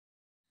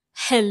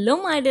Hello,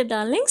 my dear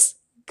darlings.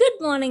 Good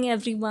morning,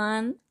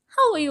 everyone.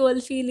 How are you all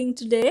feeling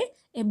today?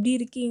 எப்படி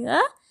இருக்கீங்க?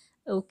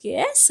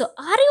 Okay, so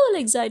are you all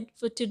excited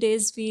for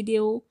today's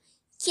video?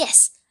 Yes,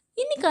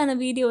 இன்னைக்கான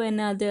video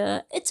என்னது?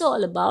 It's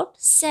all about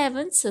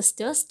seven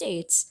sister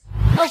states.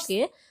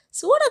 Okay,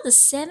 so what are the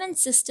seven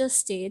sister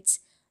states?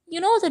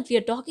 You know that we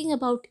are talking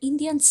about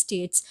Indian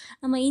states.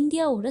 நம்ம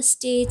இந்தியாவோட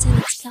states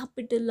and it's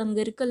capital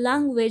அங்கே இருக்க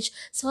language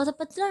so அதை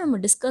பற்றிலாம்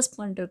நம்ம discuss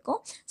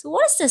பண்ணிருக்கோம். So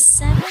what is the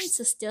seven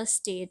sister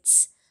states?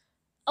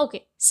 Okay,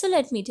 so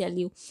let me tell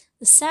you.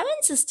 The seven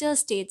sister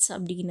states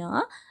அப்படின்னா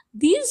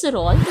these are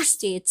all the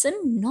states in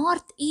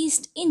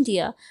northeast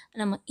India.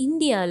 நம்ம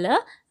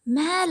இந்தியாவில்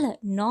மேலே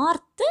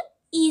நார்த்து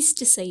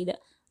ஈஸ்ட் சைடு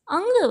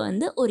அங்கே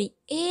வந்து ஒரு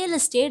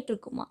 7 ஸ்டேட்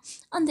இருக்குமா.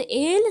 அந்த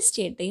 7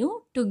 ஸ்டேட்டையும்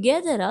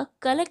டுகெதராக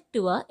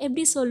கலெக்டிவாக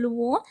எப்படி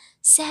சொல்லுவோம்?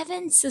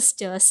 Seven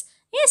sisters.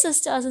 ஏன்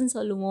சிஸ்டர்ஸ்ன்னு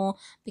சொல்லுவோம்?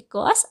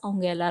 பிகாஸ்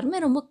அவங்க எல்லாருமே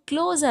ரொம்ப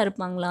க்ளோஸாக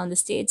இருப்பாங்களா. அந்த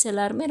ஸ்டேட்ஸ்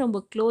எல்லாருமே ரொம்ப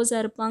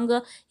க்ளோஸாக இருப்பாங்க,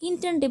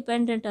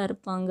 இன்டர்டிபெண்ட்டாக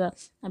இருப்பாங்க.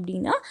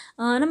 அப்படின்னா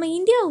நம்ம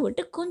இந்தியாவை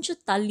விட்டு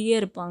கொஞ்சம் தள்ளியே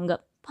இருப்பாங்க.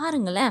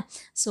 பாருங்களேன்,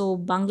 ஸோ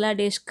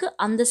பங்களாதேஷ்க்கு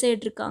அந்த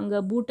சைடு இருக்காங்க,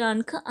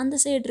 பூட்டானுக்கு அந்த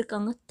சைடு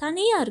இருக்காங்க,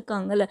 தனியாக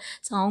இருக்காங்கல்ல.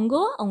 ஸோ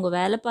அவங்க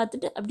வேலை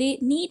பார்த்துட்டு அப்படியே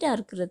நீட்டாக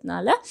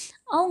இருக்கிறதுனால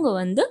அவங்க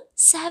வந்து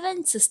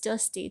seven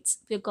sister states.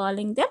 We are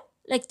calling them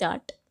like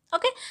that.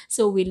 Okay,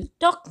 so we'll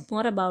talk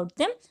more about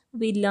them.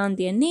 We'll learn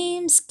their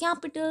names,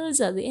 capitals,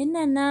 அது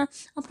என்னென்ன,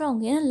 அப்புறம்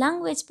அவங்க என்ன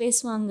லாங்குவேஜ்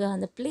பேசுவாங்க,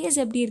 அந்த பிளேஸ்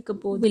எப்படி இருக்க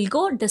போகுது. We'll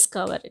go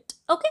discover it.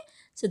 Okay,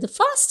 so the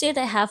first state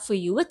I have for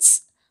you, it's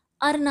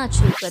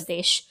Arunachal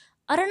Pradesh.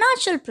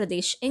 Arunachal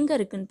Pradesh எங்கே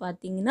இருக்குன்னு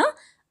பார்த்தீங்கன்னா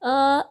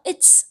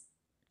it's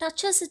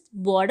touches its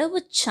border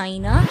with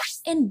China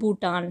and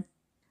Bhutan.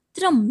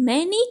 There are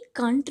many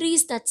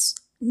countries that's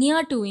near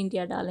to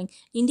India, darling.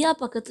 India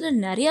பக்கத்தில்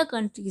நிறையா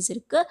countries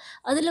இருக்குது.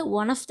 அதில்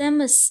one of them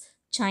is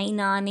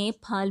China,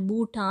 Nepal,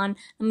 Bhutan.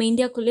 நம்ம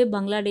இந்தியாவுக்குள்ளே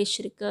பங்களாதேஷ்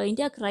இருக்குது,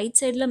 இந்தியாவுக்கு ரைட்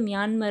சைடில்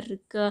மியான்மர்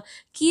இருக்குது,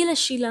 கீழே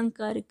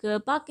ஸ்ரீலங்கா இருக்குது,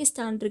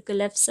 பாகிஸ்தான் இருக்குது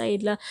லெஃப்ட்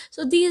சைடில்.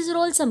 So these are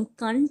all some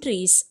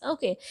countries.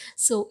 Okay,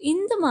 so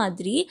இந்த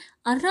மாதிரி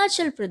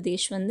அருணாச்சல்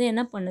பிரதேஷ் வந்து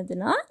என்ன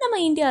பண்ணுதுன்னா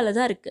நம்ம இந்தியாவில்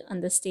தான் இருக்குது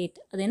அந்த ஸ்டேட்.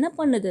 அது என்ன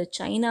பண்ணுது?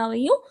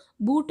 சைனாவையும்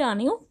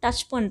பூட்டானையும்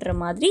டச் பண்ணுற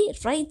மாதிரி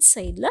ரைட்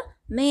சைடில்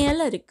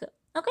மேலே இருக்குது.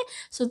 Okay,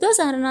 so this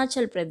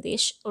Arunachal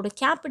Pradesh ஓட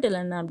கேபிட்டல்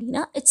என்ன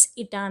அப்படின்னா இட்ஸ்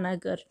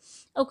இட்டாநகர்.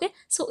 ஓகே,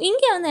 ஸோ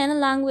இங்கே வந்து என்ன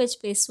லாங்குவேஜ்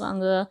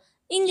பேசுவாங்க?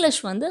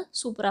 இங்கிலீஷ் வந்து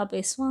சூப்பராக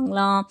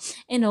பேசுவாங்களாம்.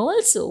 அண்ட்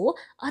ஆல்சோ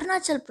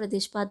அருணாச்சல்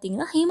பிரதேஷ்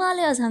பார்த்திங்கன்னா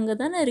ஹிமாலயாஸ் அங்கே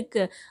தானே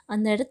இருக்குது.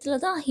 அந்த இடத்துல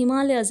தான்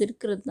ஹிமாலயாஸ்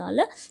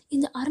இருக்கிறதுனால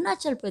இந்த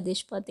அருணாச்சல்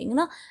பிரதேஷ்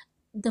பார்த்திங்கன்னா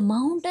the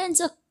mountains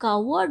are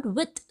covered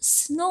with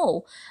snow.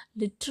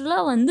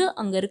 லிட்ரலாக வந்து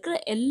அங்கே இருக்கிற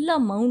எல்லா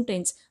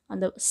மவுண்டெயின்ஸ்,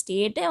 அந்த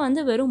ஸ்டேட்டே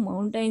வந்து வெறும்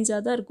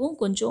மவுண்டெயின்ஸாக தான் இருக்கும்.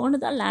 கொஞ்சோண்டு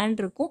தான்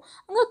லேண்ட் இருக்கும்,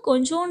 அங்கே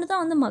கொஞ்சோண்டு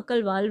தான் வந்து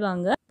மக்கள்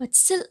வாழ்வாங்க. பட்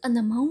ஸ்டில் அந்த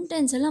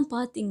மவுண்டெயின்ஸ் எல்லாம்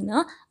பார்த்திங்கன்னா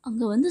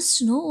அங்கே வந்து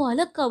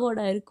ஸ்னோவால்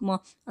கவர்டாக இருக்குமா.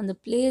 அந்த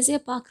பிளேஸே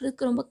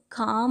பார்க்குறதுக்கு ரொம்ப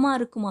காமாக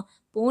இருக்குமா.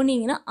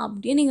 போனீங்கன்னா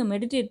அப்படியே நீங்கள்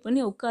மெடிடேட்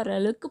பண்ணி உட்கார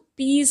அளவுக்கு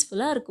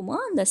பீஸ்ஃபுல்லாக இருக்குமா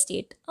அந்த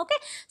state. Okay,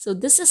 so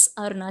this is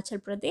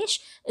Arunachal Pradesh.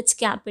 It's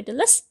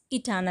capital is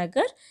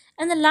Itanagar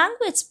and the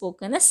language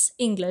spoken is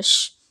English.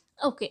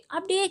 Okay,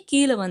 அப்படியே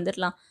கீழே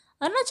வந்துடலாம்.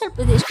 அருணாச்சல்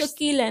பிரதேஷ்க்கு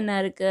கீழே என்ன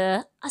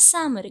இருக்குது?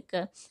 அஸ்ஸாம்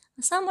இருக்குது.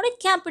 அஸ்ஸாமோட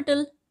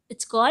capital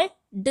it's called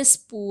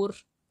Dispur.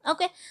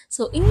 Okay,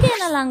 so இங்கே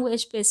என்ன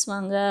லாங்குவேஜ்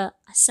பேசுவாங்க?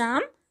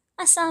 அஸ்ஸாம்,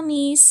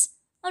 அஸ்ஸாமீஸ்,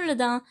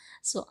 அவ்வளோதான்.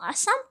 ஸோ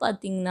அஸ்ஸாம்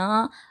பார்த்திங்கன்னா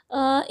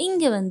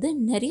இங்கே வந்து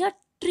நிறையா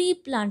ட்ரீ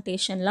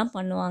பிளான்டேஷன்லாம்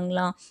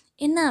பண்ணுவாங்களாம்.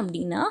 என்ன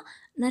அப்படின்னா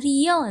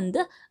நிறையா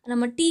வந்து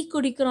நம்ம டீ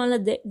குடிக்கிறோம்ல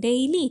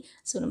டெய்லி.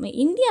 ஸோ நம்ம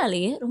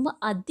இந்தியாவிலேயே ரொம்ப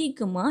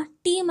அதிகமாக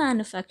டீ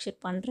மேனுஃபேக்சர்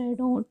பண்ணுற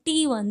இடம், டீ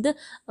வந்து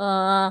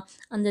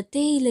அந்த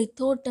தேயிலை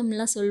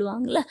தோட்டம்லாம்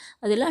சொல்லுவாங்கள்ல,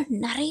 அதெல்லாம்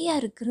நிறையா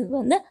இருக்கிறது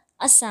வந்து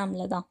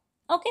அஸ்ஸாமில் தான்.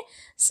 ஓகே,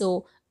 ஸோ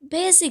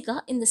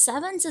பேசிக்காக இந்த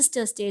செவன்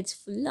சிஸ்டர் ஸ்டேட்ஸ்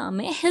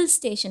ஃபுல்லாமே ஹில்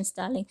ஸ்டேஷன்ஸ்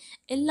டார்லிங்.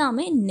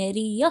 எல்லாமே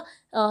நிறைய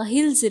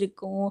ஹில்ஸ்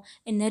இருக்கும்,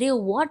 நிறைய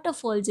வாட்டர்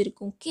ஃபால்ஸ்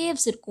இருக்கும்,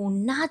 கேவ்ஸ் இருக்கும்,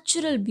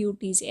 natural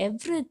beauties,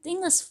 every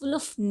thing is full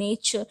of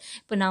nature.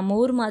 இப்போ நம்ம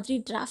ஊர் மாதிரி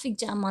டிராஃபிக்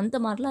ஜாம் அந்த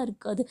மாதிரிலாம்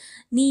இருக்காது.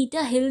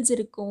 நீட்டாக ஹில்ஸ்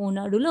இருக்கும்,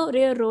 நடுவில்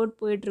ஒரே ரோட்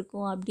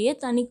போயிட்டுருக்கும், அப்படியே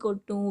தண்ணி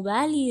கொட்டும்,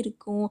 வேலி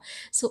இருக்கும்.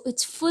 So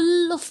it's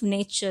full of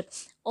nature.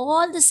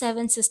 All the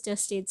seven sister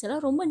states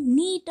எல்லாம் ரொம்ப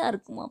நீட்டாக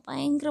இருக்குமா,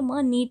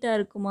 பயங்கரமாக நீட்டாக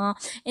இருக்குமா.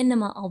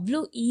 நம்ம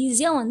அவ்வளோ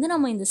ஈஸியாக வந்து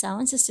நம்ம இந்த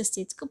செவன் சிஸ்டர்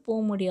ஸ்டேட்ஸ்க்கு போக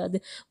முடியாது.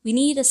 We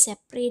need a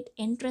separate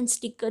entrance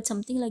ticket,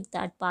 something like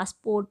that,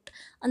 passport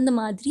அந்த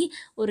மாதிரி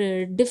ஒரு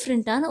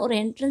டிஃப்ரெண்ட்டான ஒரு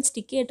என்ட்ரன்ஸ்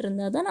டிக்கெட்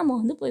இருந்தால் தான் நம்ம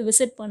வந்து போய்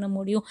விசிட் பண்ண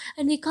முடியும்.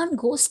 And we can't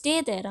go stay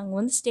there. அங்கே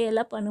வந்து ஸ்டே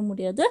எல்லாம் பண்ண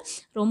முடியாது,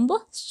 ரொம்ப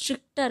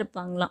ஸ்ட்ரிக்டாக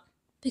இருப்பாங்களாம்.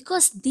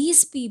 Because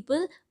these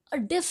people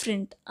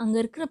different. அங்கே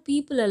இருக்கிற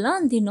பீப்புள்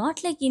எல்லாம் தி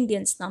நாட் லைக்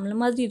இண்டியன்ஸ். நம்மள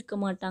மாதிரி இருக்க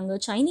மாட்டாங்க,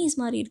 சைனீஸ்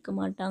மாதிரி இருக்க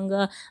மாட்டாங்க,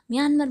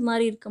 மியான்மர்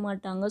மாதிரி இருக்க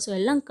மாட்டாங்க. ஸோ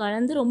எல்லாம்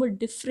கலந்து ரொம்ப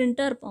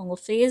டிஃப்ரெண்ட்டாக இருப்பாங்க. அவங்க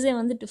ஃபேஸே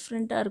வந்து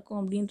டிஃப்ரெண்ட்டாக இருக்கும்.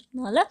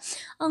 அப்படின்றதுனால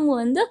அவங்க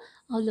வந்து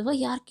அவ்வளோவா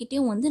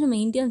யார்கிட்டையும் வந்து நம்ம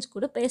இந்தியன்ஸ்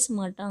கூட பேச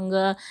மாட்டாங்க.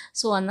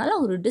 ஸோ அதனால்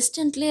ஒரு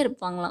டிஸ்டன்ட்லேயே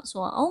இருப்பாங்களாம். ஸோ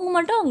அவங்க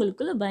மட்டும்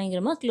அவங்களுக்குள்ள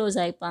பயங்கரமாக close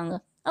ஆகிப்பாங்க.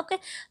 Okay,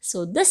 so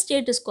this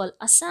state is called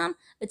Assam.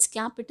 Its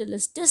capital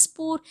is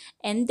Dispur,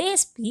 and they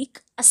speak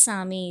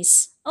Assamese.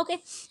 Okay,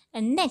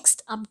 and next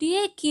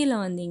அப்படியே கீழே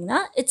வந்தீங்கன்னா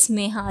it's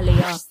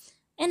Meghalaya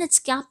and its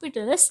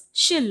capital is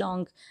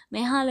Shillong.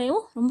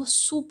 Meghalaya ரொம்ப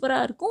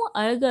சூப்பராக இருக்கும்,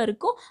 அழகாக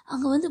இருக்கும்.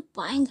 அங்கே வந்து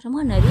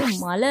பயங்கரமாக நிறைய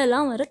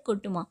மழைலாம் வர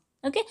கொட்டுமா.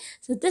 Okay,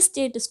 so this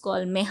state is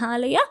called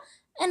Meghalaya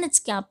and its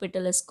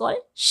capital is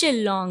called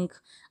Shillong.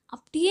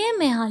 அப்படியே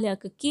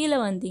மேகாலயாவுக்கு கீழே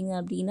வந்தீங்க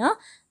அப்படின்னா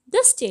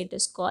this state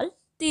is called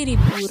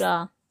Tripura.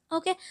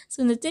 Okay, so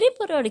இந்த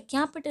திரிபுராவோட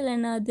கேபிட்டல்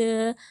என்னது?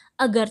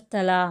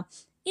 அகர்தலா.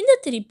 இந்த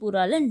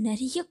திரிபுராவில்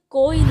நிறைய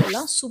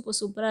கோயிலெல்லாம் சூப்பர்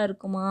சூப்பராக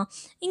இருக்குமா.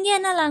 இங்கே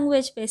என்ன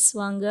லாங்குவேஜ்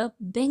பேசுவாங்க?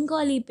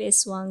 பெங்காலி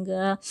பேசுவாங்க.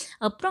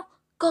 அப்புறம்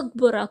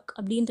கொக்பொராக்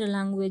அப்படின்ற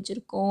லாங்குவேஜ்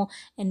இருக்கும்.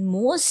 அண்ட்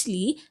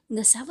மோஸ்ட்லி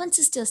இந்த செவன்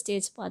சிஸ்டர்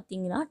ஸ்டேட்ஸ்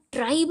பார்த்தீங்கன்னா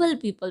ட்ரைபல்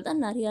பீப்புள்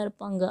தான் நிறையா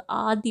இருப்பாங்க.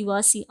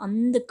 ஆதிவாசி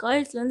அந்த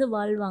காலத்துலேருந்து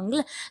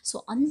வாழ்வாங்கள்ல, ஸோ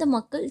அந்த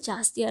மக்கள்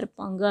ஜாஸ்தியாக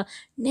இருப்பாங்க.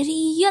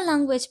 நிறைய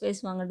லாங்குவேஜ்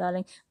பேசுவாங்க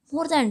டார்லிங்.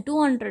 மோர் தேன்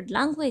 200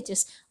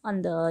 லாங்குவேஜஸ்.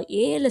 அந்த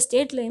 7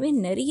 ஸ்டேட்லேயுமே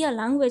நிறைய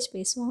லாங்குவேஜ்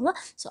பேசுவாங்க.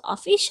 ஸோ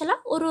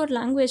அஃபிஷியலாக ஒரு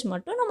லாங்குவேஜ்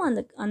மட்டும்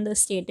நம்ம அந்த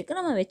ஸ்டேட்டுக்கு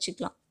நம்ம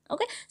வச்சுக்கலாம்.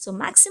 Okay, so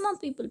maximum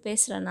people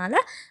பேசுகிறனால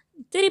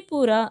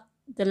Tripura,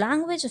 the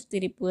language of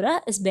Tripura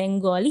is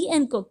Bengali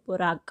and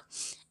Kokporak.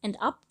 And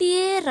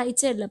அப்படியே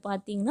ரைட் சைடில்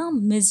பார்த்தீங்கன்னா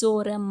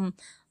மிசோரம்.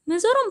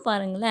 மிசோரம்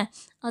பாருங்களேன்,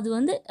 அது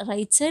வந்து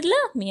ரைட் சைடில்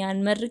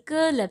மியான்மர்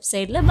இருக்குது, லெஃப்ட்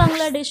சைடில்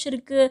பங்களாதேஷ்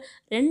இருக்குது.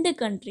 2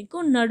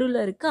 கண்ட்ரிக்கும்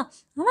நடுவில் இருக்கா,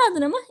 ஆனால்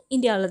அது நம்ம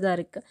இந்தியாவில் தான்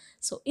இருக்குது.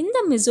 ஸோ இந்த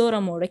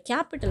மிசோரமோட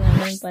கேபிட்டல்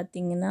என்னன்னு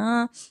பார்த்தீங்கன்னா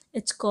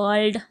இட்ஸ்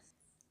கால்ட்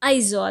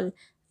ஐசால்.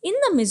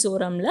 இந்த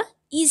மிசோரமில்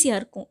ஈஸியாக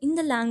இருக்கும்.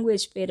 இந்த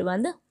லாங்குவேஜ் பேர்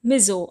வந்து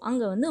மிசோ.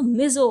 அங்கே வந்து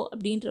மிசோ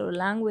அப்படின்ற ஒரு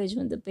லாங்குவேஜ்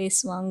வந்து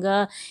பேசுவாங்க.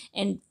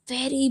 And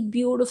very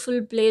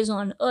beautiful place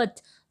on earth.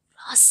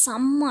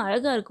 செம்ம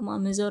அழகாக இருக்குமா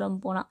மிசோரம்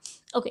போனால்.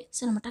 ஓகே,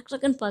 ஸோ நம்ம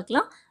டக்குன்னு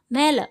பார்க்கலாம்.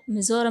 மேலே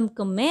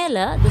மிசோரம்க்கு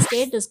மேலே the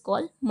state is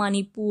call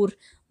Manipur.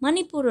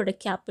 மணிப்பூரோட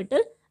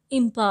capital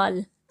Imphal.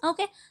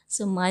 Okay,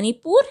 so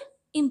Manipur,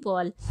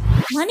 Imphal.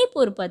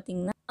 Manipur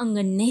பார்த்திங்கன்னா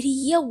அங்கே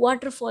நிறைய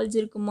வாட்டர் ஃபால்ஸ்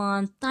இருக்குமா,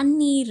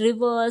 தண்ணி,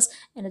 reverse,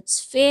 and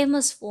it's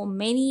famous for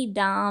many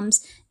terms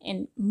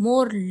and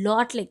more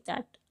lot like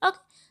that.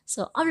 Okay, so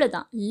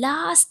அவ்வளோதான்.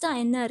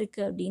 லாஸ்ட்டாக என்ன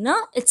இருக்குது அப்படின்னா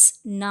இட்ஸ்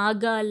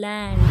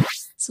நாகாலேண்ட்.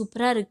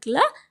 சூப்பராக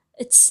இருக்குல்ல,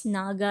 இட்ஸ்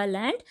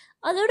நாகாலேண்ட்.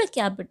 அதோட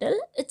கேபிட்டல்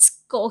இட்ஸ்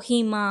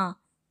கோஹிமா.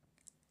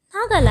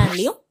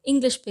 நாகாலாண்ட்லேயும்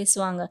இங்கிலீஷ்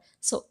பேசுவாங்க.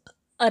 ஸோ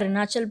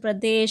அருணாச்சல்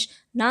பிரதேஷ்,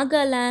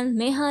 நாகாலாந்து,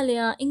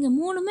 மேகாலயா இங்கே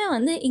 3மே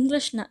வந்து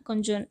இங்கிலீஷ்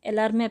கொஞ்சம்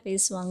எல்லாருமே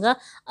பேசுவாங்க.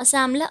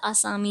 அசாமில்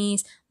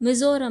அசாமீஸ்,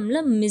 மிசோரமில்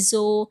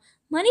மிசோ,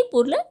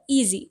 மணிப்பூரில்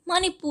ஈஸி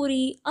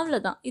மணிப்பூரி.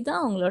 அவ்வளோதான்,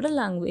 இதுதான் அவங்களோட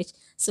language.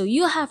 So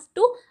you have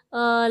to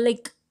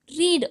like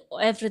read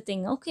every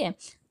thing. Okay,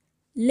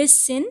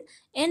 listen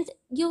and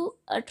you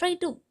try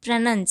to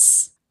pronounce.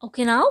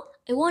 Okay, now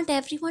I want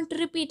everyone to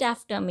repeat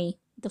after me.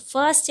 The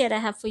first state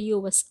I have for you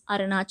was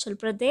Arunachal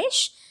Pradesh,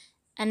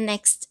 and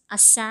next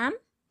Assam,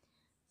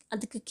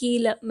 அதுக்கு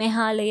கீழே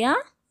மேகாலயா,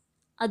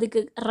 அதுக்கு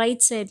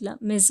right சைடில்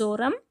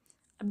மிசோரம்,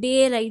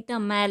 அப்படியே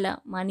ரைட்டாக மேலே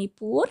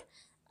Manipur,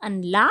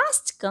 and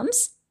last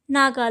comes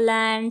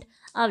Nagaland.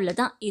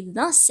 அவ்வளோதான்,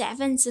 இதுதான்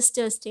 7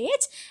 sister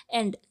states.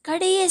 And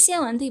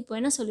கடைசியாக வந்து இப்போ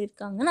என்ன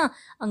சொல்லியிருக்காங்கன்னா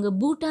அங்கே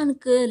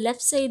பூட்டானுக்கு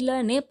லெஃப்ட் சைடில்,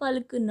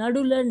 நேபாளுக்கு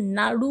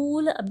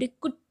நடுவில் அப்படியே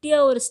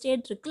குட்டியாக ஒரு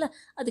ஸ்டேட் இருக்குல்ல,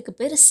 அதுக்கு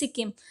பேர்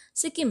சிக்கிம்.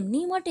 சிக்கிம்,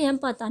 நீ மட்டும்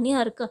ஏன்பா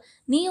தனியாக இருக்க,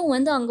 நீயும்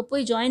வந்து அங்கே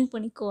போய் ஜாயின்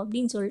பண்ணிக்கோ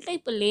அப்படின்னு சொல்லிட்டு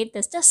இப்போ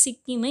லேட்டஸ்ட்டாக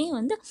சிக்கிமையும்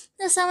வந்து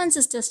இந்த 7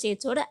 சிஸ்டர்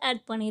ஸ்டேட்ஸோடு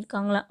ஆட்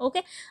பண்ணியிருக்காங்களா.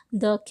 Okay,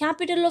 the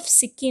capital of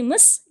Sikkim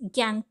is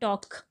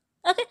Gangtok.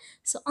 Okay,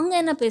 so அங்கே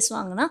என்ன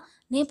பேசுவாங்கன்னா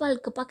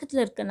நேபாளுக்கு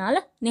பக்கத்தில் இருக்கனால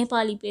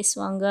நேபாளி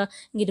பேசுவாங்க.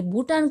 இங்கிட்டு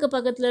பூட்டானுக்கு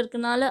பக்கத்தில்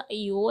இருக்கனால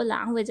ஐயோ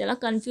லாங்குவேஜ் எல்லாம்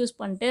கன்ஃபியூஸ்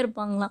பண்ணிட்டே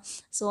இருப்பாங்களாம்.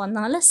 ஸோ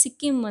அதனால்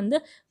சிக்கிம் வந்து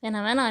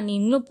வேணாம் நீ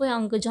இன்னும் போய்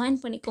அங்கே ஜாயின்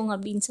பண்ணிக்கோங்க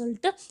அப்படின்னு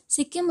சொல்லிட்டு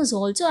Sikkim is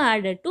also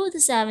added to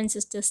the 7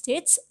 sister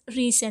states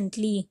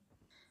recently.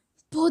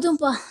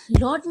 போதும்பா,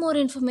 lot more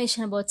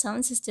information about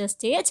 7 sister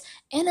states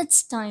and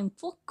it's time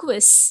for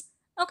quiz.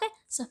 Okay,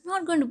 so I'm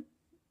not going to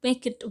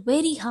make it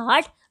very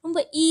hard.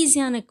 ரொம்ப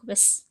ஈஸியான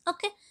quiz.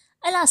 Okay,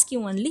 I'll ask you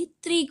only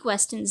 3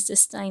 questions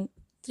this time.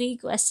 3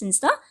 questions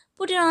da.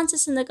 Put your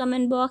answers in the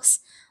comment box.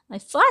 My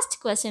first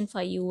question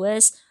for you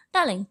is,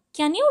 darling,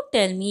 can you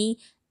tell me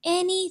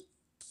any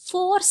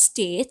 4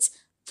 states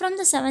from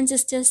the 7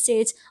 sister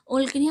states?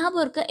 உங்களுக்கு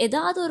ஞாபகம் இருக்க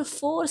ஏதாவது ஒரு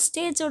 4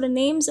 ஸ்டேட்ஸோட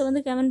நேம்ஸை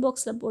வந்து comment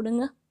பாக்ஸில்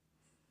போடுங்க.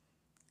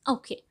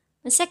 Okay,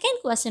 the second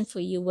question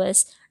for you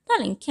is,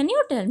 darling, can you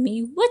tell me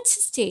which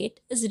state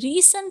is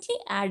recently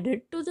added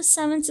to the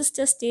 7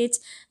 sister states?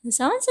 The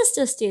 7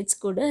 sister states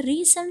கூட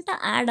ரீசெண்டாக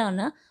ஆட்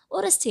ஆன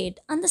ஒரு ஸ்டேட்,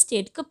 அந்த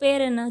ஸ்டேட்க்கு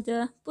பேர் என்னது?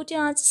 Put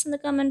your answers in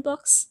the comment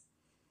box.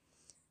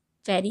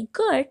 Very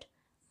good.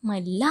 My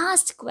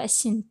last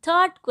question,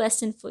 third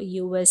question for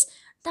you is,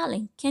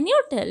 darling, can you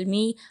tell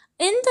me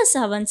in the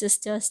 7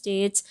 sister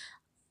states,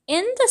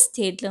 in the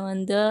state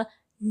வந்து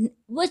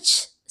which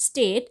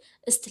state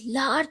is the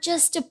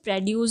largest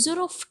producer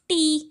of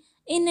tea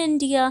in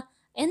India?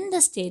 எந்த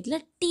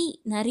ஸ்டேட்டில் tea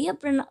நிறைய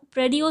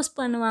produce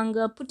பண்ணுவாங்க?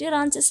 Put your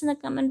answers in the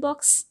comment box.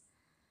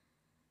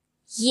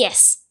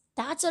 Yes,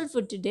 that's all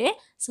for today.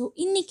 So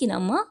இன்னைக்கு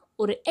நம்ம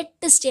ஒரு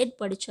 8 state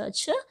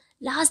படிச்சாச்சு.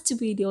 Last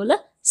வீடியோவில்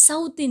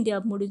south India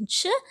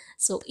முடிஞ்சு.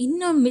 ஸோ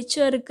இன்னும்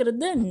மிச்சம்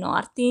இருக்கிறது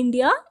north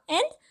India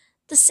and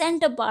the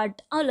centre part.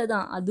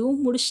 அவ்வளோதான்,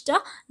 அதுவும் முடிச்சிட்டா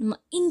நம்ம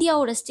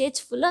இந்தியாவோட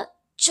ஸ்டேட்ஸ் ஃபுல்லாக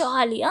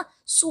ஜாலியாக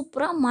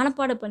சூப்பராக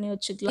மனப்பாடம் பண்ணி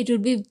வச்சுக்கலாம். It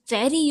will be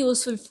very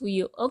useful for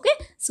you. Okay,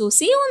 so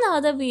see you in the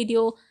other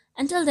video.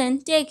 Until then,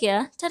 take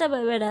care. Tada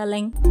bye bye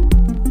darling.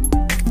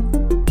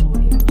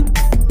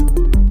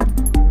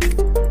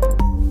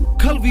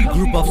 Kalvi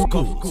Group of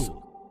Schools.